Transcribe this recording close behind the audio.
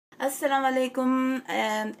अस्सलाम वालेकुम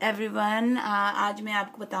एवरीवन। आज मैं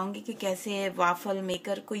आपको बताऊंगी कि कैसे वाफल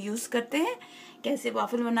मेकर को यूज़ करते हैं, कैसे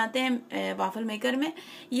वाफल बनाते हैं वाफल मेकर में।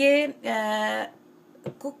 ये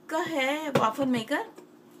कुक का है वाफल मेकर।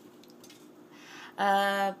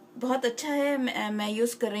 बहुत अच्छा है। मैं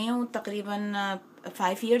यूज़ कर रही हूँ, तकरीबन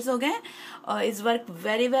 5 इयर्स हो गए और इस work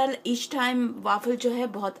very well. Each time waffle जो है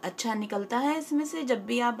बहुत अच्छा निकलता है इसमें से जब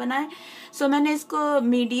भी आप बनाएं। सो मैंने इसको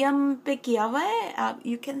मीडियम पे किया हुआ है, आप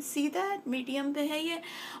you can see that medium पे है ये।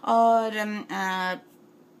 और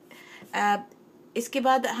इसके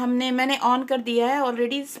बाद मैंने ऑन कर दिया है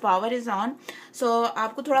ऑलरेडी, पावर इज ऑन। सो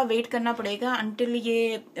आपको थोड़ा वेट करना पड़ेगा अंटिल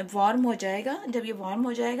ये वार्म हो जाएगा। जब ये वार्म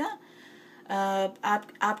हो जाएगा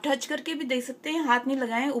आप टच करके भी देख सकते हैं, हाथ नहीं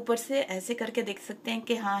लगाएं, ऊपर से ऐसे करके देख सकते हैं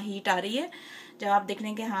कि हाँ हीट आ रही है। जब आप देख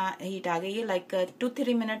लें कि हाँ हीट आ गई है, लाइक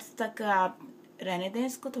 2-3 मिनट्स तक आप रहने दें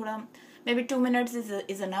इसको, थोड़ा may be 2 minutes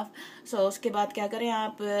is enough. सो उसके बाद क्या करें,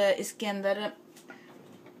 आप इसके अंदर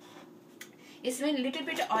इसमें लिटिल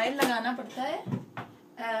बिट ऑयल लगाना पड़ता है,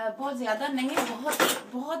 बहुत ज्यादा नहीं,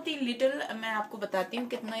 बहुत ही लिटिल। मैं आपको बताती हूँ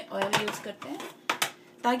कितना ऑयल यूज करते हैं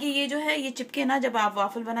ताकि ये जो है ये चिपके ना जब आप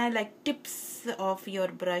वाफल बनाए, like tips of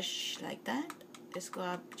your brush like that. इसको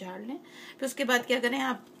आप झाड़ लें। फिर उसके बाद क्या करें,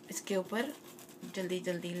 आप इसके ऊपर जल्दी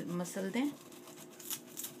जल्दी मसल दें।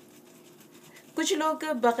 कुछ लोग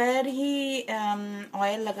बगैर ही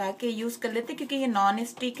ऑयल लगा के यूज़ कर लेते हैं क्योंकि ये नॉन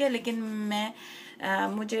स्टिक है, लेकिन मैं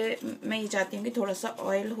ये चाहती हूँ कि थोड़ा सा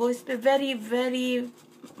ऑयल हो इस पर, वेरी वेरी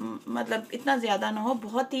मतलब इतना ज़्यादा ना हो,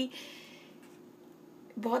 बहुत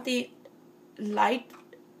ही लाइट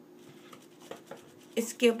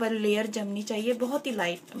इसके ऊपर लेयर जमनी चाहिए, बहुत ही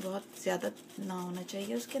लाइट, बहुत ज़्यादा ना होना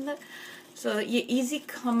चाहिए उसके अंदर। सो ये इजी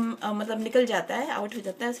हम मतलब निकल जाता है, आउट हो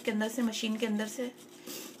जाता है इसके अंदर से, मशीन के अंदर से।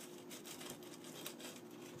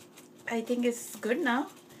 I think it's good now.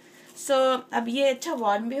 सो अब ये अच्छा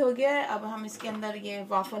वार्म भी हो गया है। अब हम इसके अंदर ये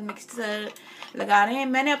वाफल मिक्सर लगा रहे हैं।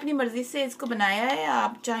 मैंने अपनी मर्जी से इसको बनाया है,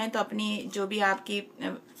 आप चाहें तो अपनी जो भी आपकी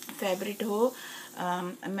फेवरेट हो।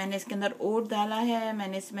 मैंने इसके अंदर ओट डाला है,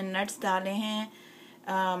 मैंने इसमें नट्स डाले हैं,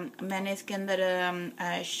 मैंने इसके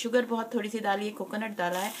अंदर शुगर बहुत थोड़ी सी डाली है, कोकोनट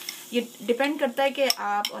डाला है। ये डिपेंड करता है कि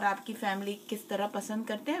आप और आपकी फैमिली किस तरह पसंद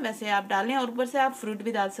करते हैं, वैसे आप डालें, और ऊपर से आप फ्रूट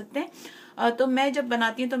भी डाल सकते हैं। तो मैं जब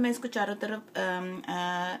बनाती हूँ तो मैं इसको चारों तरफ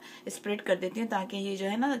स्प्रेड कर देती हूँ ताकि ये जो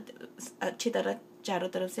है ना अच्छी तरह चारों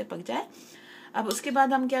तरफ से पक जाए। अब उसके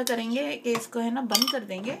बाद हम क्या करेंगे कि इसको है ना बंद कर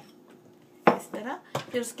देंगे इस तरह।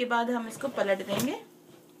 फिर उसके बाद हम इसको पलट देंगे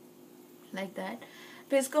लाइक दैट।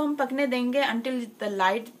 फिर इसको हम पकने देंगे until the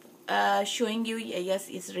light showing you yes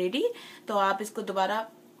is ready. तो आप इसको दोबारा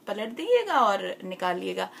पलट दीजिएगा और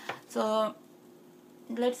निकालिएगा। सो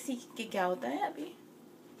लेट्स सी कि क्या होता है। अभी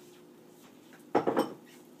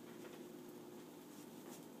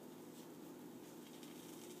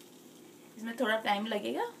इसमें थोड़ा टाइम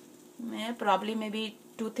लगेगा, मैं प्रॉब्ली में भी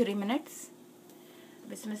 2-3 मिनट्स।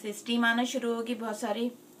 इसमें से स्टीम आना शुरू होगी बहुत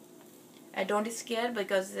सारी। I don't square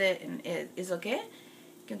because is okay,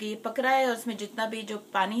 क्योंकि ये पक रहा है और उसमें जितना भी जो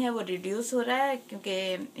पानी है वो रिड्यूस हो रहा है, क्योंकि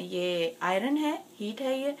ये आयरन है, हीट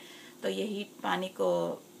है ये, तो ये हीट पानी को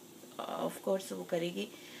ऑफ कोर्स वो करेगी।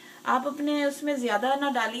 आप अपने उसमें ज़्यादा ना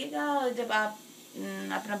डालिएगा, जब आप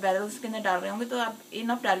अपना बैरल्स के अंदर डाल रहे होंगे तो आप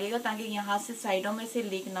इनफ डालिएगा ताकि यहाँ से साइडों में से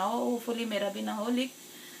लीक ना हो। होपफुली मेरा भी ना हो लीक,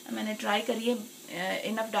 मैंने ट्राई करी है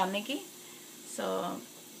इनफ डालने की। सो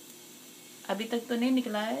अभी तक तो नहीं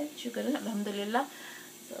निकला है, शुक्र है अल्हम्दुलिल्लाह।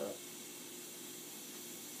 सो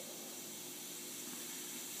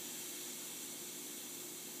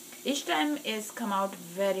each time is come out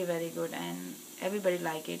very very good and everybody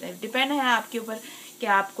like it. Depend है आपके ऊपर कि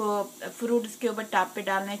आपको फ्रूट्स के ऊपर टॉप पे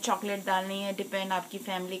डालना है, चॉकलेट डालनी है, डिपेंड आपकी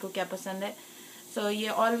फैमिली को क्या पसंद है। सो ये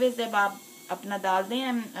ऑलवेज जब आप अपना डाल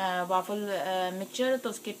दें वाफल मिक्सचर, तो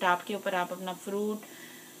उसके टॉप के ऊपर आप अपना फ्रूट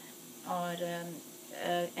और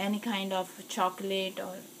एनी काइंड ऑफ चॉकलेट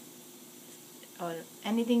और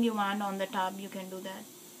anything you want on the top, you can do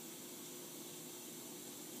that.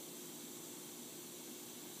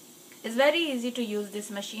 It's very easy to use this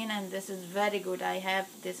machine and this is very good. I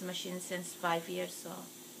have this machine since 5 years, so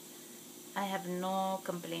I have no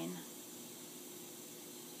complaint.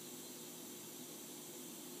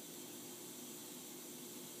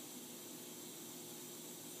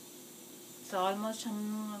 So almost हम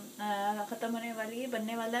ख़त्म होने वाली है,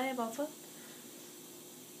 बनने वाला है waffle.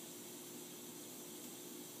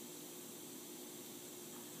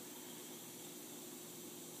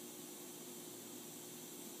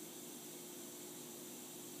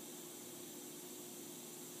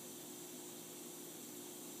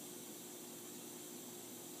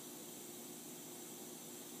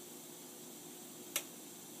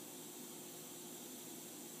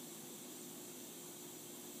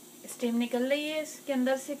 Steam निकल रही है इसके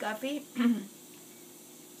अंदर से काफ़ी।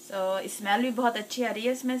 सो स्मेल भी बहुत अच्छी आ रही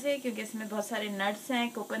है इसमें से, क्योंकि इसमें बहुत सारे नट्स हैं,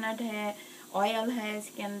 कोकोनट है, ऑयल है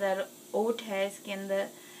इसके अंदर, ओट है इसके अंदर,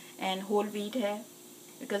 एंड होल व्हीट है,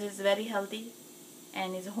 because it's very healthy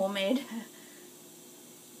and is homemade.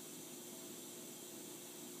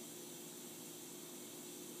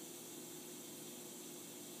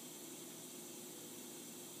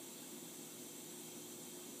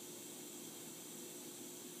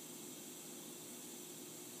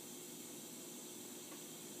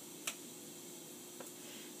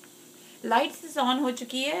 Lights on हो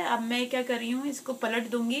चुकी है। अब मैं क्या कर रही हूँ, इसको पलट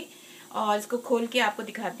दूंगी और इसको खोल के आपको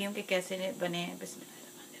दिखाती हूँ कि कैसे बने हैं।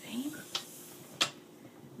 बिस्मिल्लाहिर्रहमानिर्रहीम,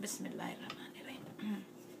 बिस्मिल्लाहिर्रहमानिर्रहीम।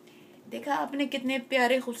 देखा आपने कितने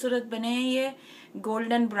प्यारे खूबसूरत बने हैं, ये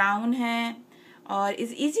गोल्डन ब्राउन है और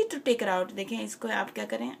is easy to take out. देखें इसको आप क्या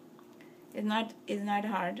करें, इज़ नॉट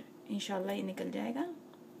हार्ड, इंशाल्लाह ये निकल जाएगा।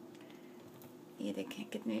 ये देखें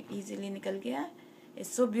कितने इजीली निकल गया।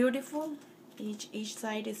 It's so beautiful, each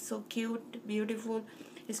side is so cute beautiful.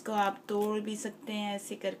 इसको आप तोड़ भी सकते हैं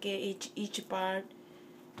ऐसे करके, ईच पार्ट।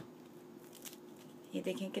 ये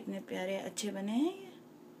देखें कितने प्यारे अच्छे बने हैं ये।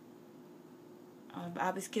 अब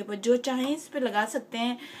आप इसके ऊपर जो चाहें इस पे लगा सकते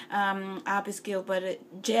हैं। आप इसके ऊपर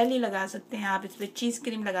जेली लगा सकते हैं, आप इस पर चीज़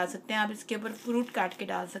क्रीम लगा सकते हैं, आप इसके ऊपर फ्रूट काट के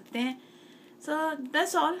डाल सकते हैं। So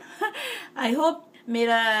that's all. I hope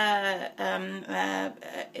मेरा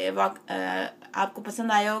आपको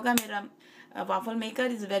पसंद आया होगा। मेरा waffle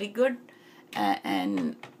maker is very good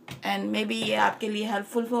and may be ये आपके लिए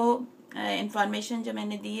हेल्पफुल हो, इंफॉर्मेशन जो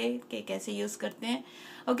मैंने दी है कि कैसे यूज़ करते हैं।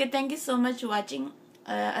 Okay, thank you so much watching.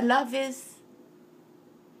 अल्लाह हाफिज़।